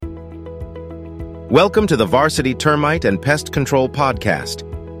Welcome to the Varsity Termite and Pest Control podcast.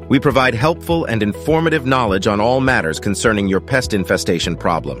 We provide helpful and informative knowledge on all matters concerning your pest infestation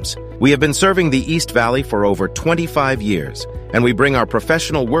problems. We have been serving the East Valley for over 25 years, and we bring our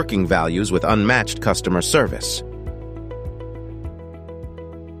professional working values with unmatched customer service.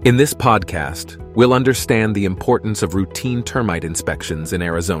 In this podcast, we'll understand the importance of routine termite inspections in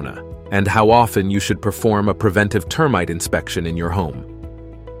Arizona and how often you should perform a preventive termite inspection in your home.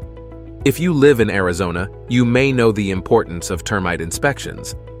 If you live in Arizona, you may know the importance of termite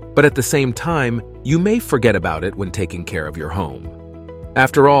inspections, but at the same time, you may forget about it when taking care of your home.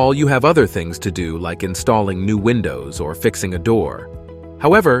 After all, you have other things to do like installing new windows or fixing a door.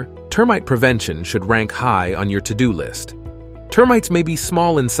 However, termite prevention should rank high on your to-do list. Termites may be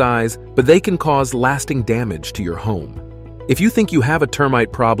small in size, but they can cause lasting damage to your home. If you think you have a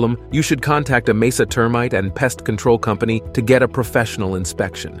termite problem, you should contact a Mesa Termite and Pest Control company to get a professional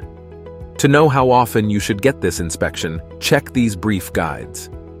inspection. To know how often you should get this inspection, check these brief guides.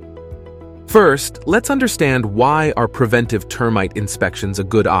 First, let's understand why are preventive termite inspections a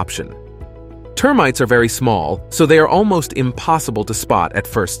good option. Termites are very small, so they are almost impossible to spot at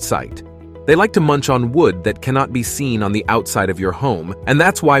first sight. They like to munch on wood that cannot be seen on the outside of your home, and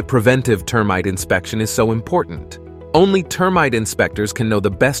that's why preventive termite inspection is so important. Only termite inspectors can know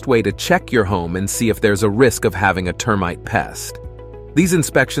the best way to check your home and see if there's a risk of having a termite pest. These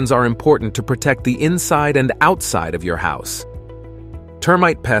inspections are important to protect the inside and outside of your house.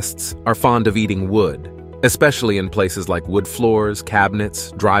 Termite pests are fond of eating wood, especially in places like wood floors,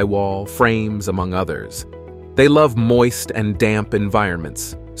 cabinets, drywall, frames, among others. They love moist and damp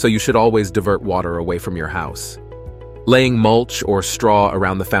environments, so you should always divert water away from your house. Laying mulch or straw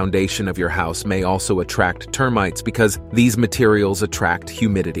around the foundation of your house may also attract termites because these materials attract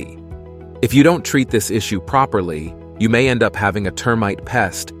humidity. If you don't treat this issue properly, you may end up having a termite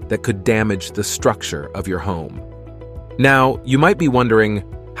pest that could damage the structure of your home. Now, you might be wondering,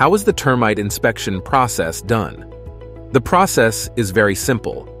 how is the termite inspection process done? The process is very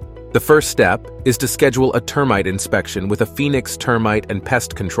simple. The first step is to schedule a termite inspection with a Phoenix Termite and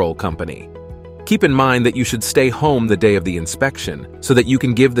Pest Control company. Keep in mind that you should stay home the day of the inspection so that you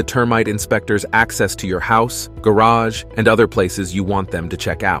can give the termite inspectors access to your house, garage, and other places you want them to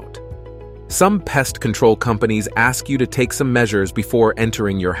check out. Some pest control companies ask you to take some measures before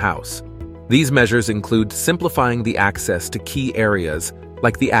entering your house. These measures include simplifying the access to key areas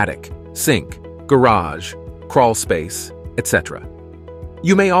like the attic, sink, garage, crawl space, etc.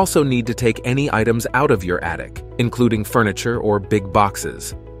 You may also need to take any items out of your attic, including furniture or big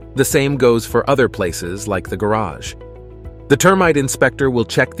boxes. The same goes for other places like the garage. The termite inspector will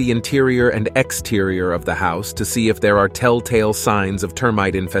check the interior and exterior of the house to see if there are telltale signs of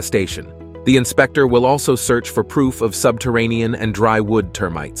termite infestation. The inspector will also search for proof of subterranean and dry wood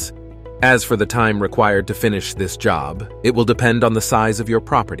termites. As for the time required to finish this job, it will depend on the size of your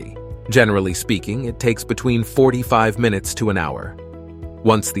property. Generally speaking, it takes between 45 minutes to an hour.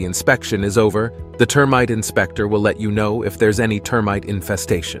 Once the inspection is over, the termite inspector will let you know if there's any termite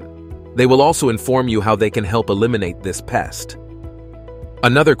infestation. They will also inform you how they can help eliminate this pest.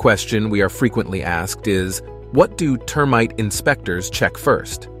 Another question we are frequently asked is, what do termite inspectors check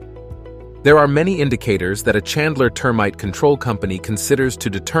first? There are many indicators that a Chandler Termite Control Company considers to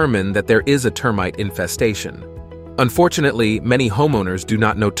determine that there is a termite infestation. Unfortunately, many homeowners do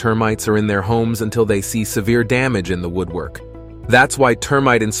not know termites are in their homes until they see severe damage in the woodwork. That's why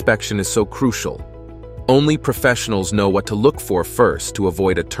termite inspection is so crucial. Only professionals know what to look for first to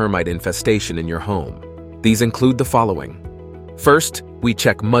avoid a termite infestation in your home. These include the following. First, we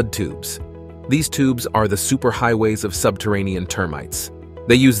check mud tubes. These tubes are the superhighways of subterranean termites.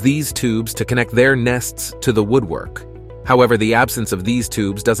 They use these tubes to connect their nests to the woodwork. However, the absence of these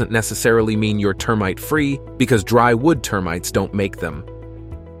tubes doesn't necessarily mean you're termite-free because dry wood termites don't make them.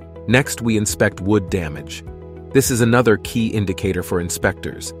 Next, we inspect wood damage. This is another key indicator for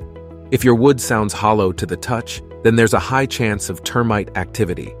inspectors. If your wood sounds hollow to the touch, then there's a high chance of termite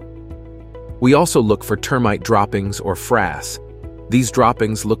activity. We also look for termite droppings or frass. These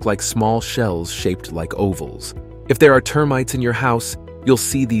droppings look like small shells shaped like ovals. If there are termites in your house, you'll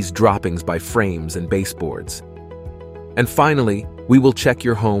see these droppings by frames and baseboards. And finally, we will check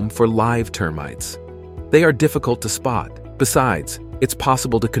your home for live termites. They are difficult to spot. Besides, it's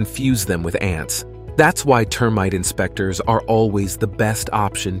possible to confuse them with ants. That's why termite inspectors are always the best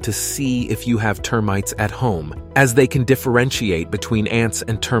option to see if you have termites at home, as they can differentiate between ants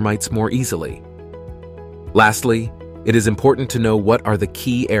and termites more easily. Lastly, it is important to know what are the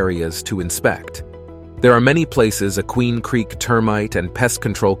key areas to inspect. There are many places a Queen Creek Termite and Pest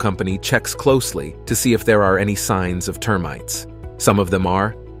Control Company checks closely to see if there are any signs of termites. Some of them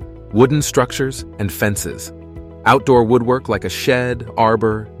are wooden structures, and fences. Outdoor woodwork like a shed,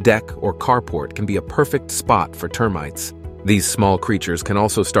 arbor, deck, or carport can be a perfect spot for termites. These small creatures can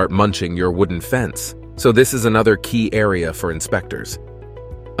also start munching your wooden fence, so this is another key area for inspectors.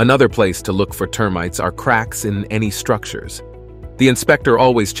 Another place to look for termites are cracks in any structures. The inspector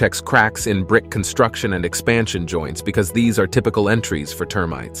always checks cracks in brick construction and expansion joints because these are typical entries for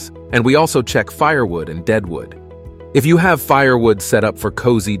termites. And we also check firewood and deadwood. If you have firewood set up for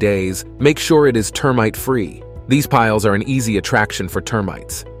cozy days, make sure it is termite-free. These piles are an easy attraction for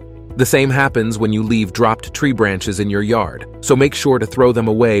termites. The same happens when you leave dropped tree branches in your yard, so make sure to throw them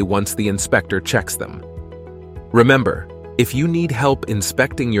away once the inspector checks them. Remember, if you need help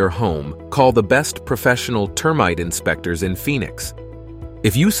inspecting your home, call the best professional termite inspectors in Phoenix.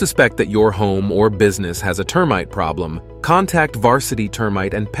 If you suspect that your home or business has a termite problem, contact Varsity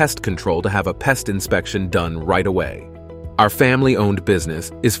Termite and Pest Control to have a pest inspection done right away. Our family-owned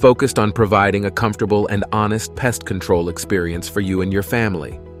business is focused on providing a comfortable and honest pest control experience for you and your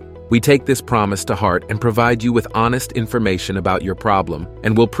family. We take this promise to heart and provide you with honest information about your problem,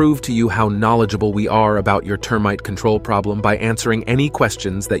 and will prove to you how knowledgeable we are about your termite control problem by answering any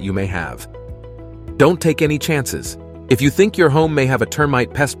questions that you may have. Don't take any chances. If you think your home may have a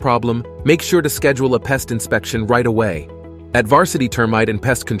termite pest problem, make sure to schedule a pest inspection right away. At Varsity Termite and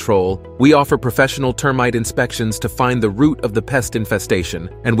Pest Control, we offer professional termite inspections to find the root of the pest infestation,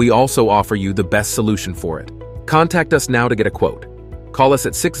 and we also offer you the best solution for it. Contact us now to get a quote. Call us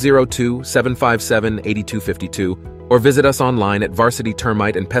at 602-757-8252 or visit us online at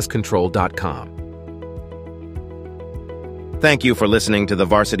varsitytermiteandpestcontrol.com. Thank you for listening to the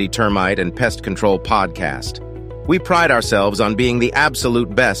Varsity Termite and Pest Control podcast. We pride ourselves on being the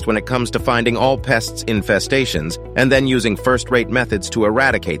absolute best when it comes to finding all pests' infestations and then using first-rate methods to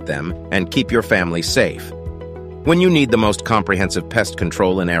eradicate them and keep your family safe. When you need the most comprehensive pest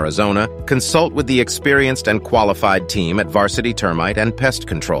control in Arizona, consult with the experienced and qualified team at Varsity Termite and Pest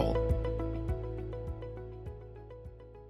Control.